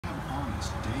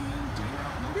experience day in, day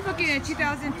out. We're looking at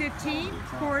 2015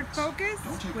 Ford Focus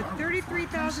with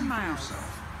 33,000 miles.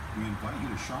 We invite you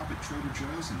to shop at Trader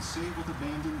Joe's and save with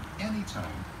abandon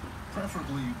anytime,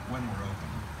 preferably when we're open.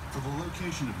 For the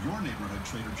location of your neighborhood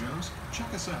Trader Joe's, check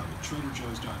us out at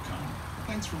traderjoes.com.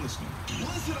 Thanks for listening.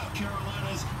 Listen up,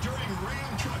 Carolinas. During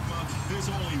Ram Truck Month, there's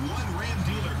only one Ram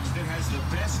dealer that has the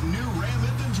best new Ram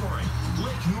inventory.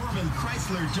 Lake Norman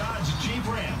Chrysler Dodge Jeep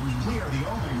Ram. We are the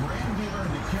only Ram dealer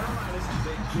in the Carolinas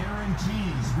that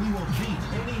guarantees we will beat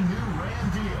any new Ram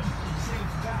deal.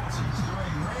 Save thousands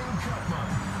during Ram Truck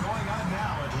Month. Going on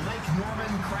now at Lake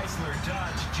Norman Chrysler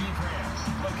Dodge Jeep Ram.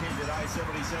 Located at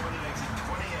I-77 and exit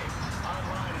 28.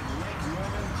 Online at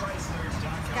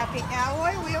LakeNormanChrysler.com. Got the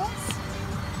alloy wheels.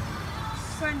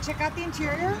 Go ahead and check out the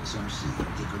interior. It's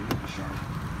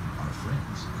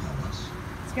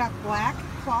got black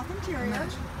cloth interior.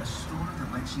 Imagine a store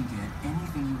that lets you get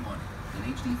anything you want.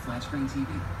 An HD flat screen TV,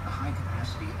 a high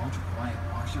capacity ultra quiet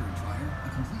washer and dryer, a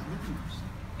complete living room.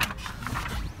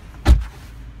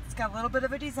 It's got a little bit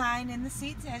of a design in the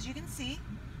seats, as you can see.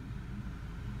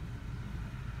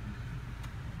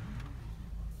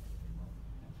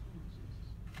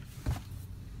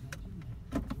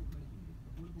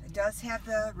 It does have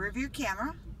the rear view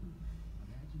camera.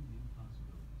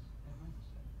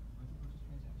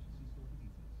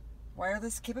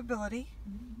 Wireless capability.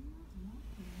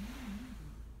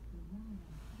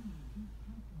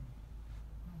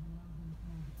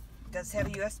 It does have a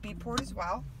USB port as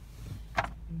well.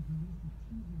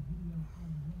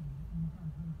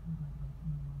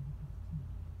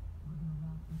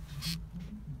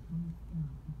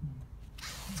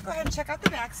 Let's go ahead and check out the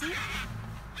back seat.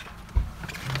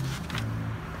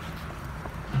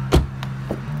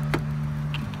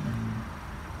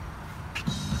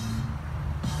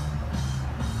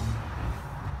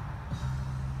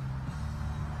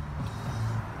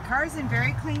 The car is in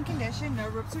very clean condition, no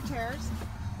rips or tears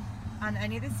on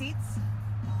any of the seats.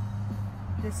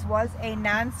 This was a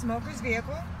non-smoker's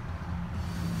vehicle.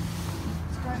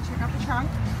 Let's go ahead and check out the trunk.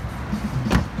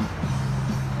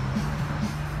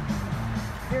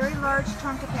 Very large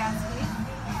trunk capacity.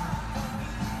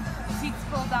 Seats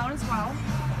fold down as well.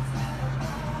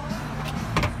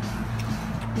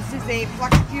 This is a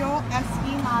Flex Fuel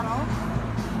SE model.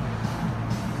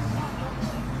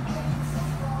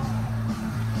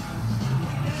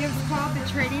 Give us a call at the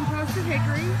Trading Post of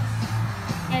Hickory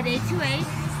at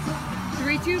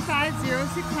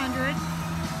 828-325-0600.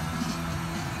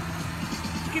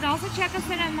 You can also check us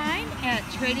out online at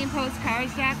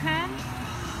tradingpostcars.com.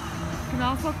 You can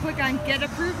also click on Get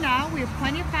Approved Now. We have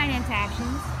plenty of finance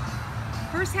options.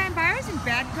 First-time buyers and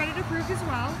bad credit approved as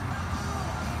well.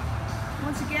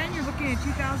 Once again, you're looking at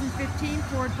 2015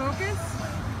 Ford Focus,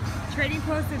 Trading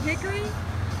Post of Hickory.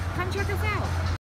 Come check us out.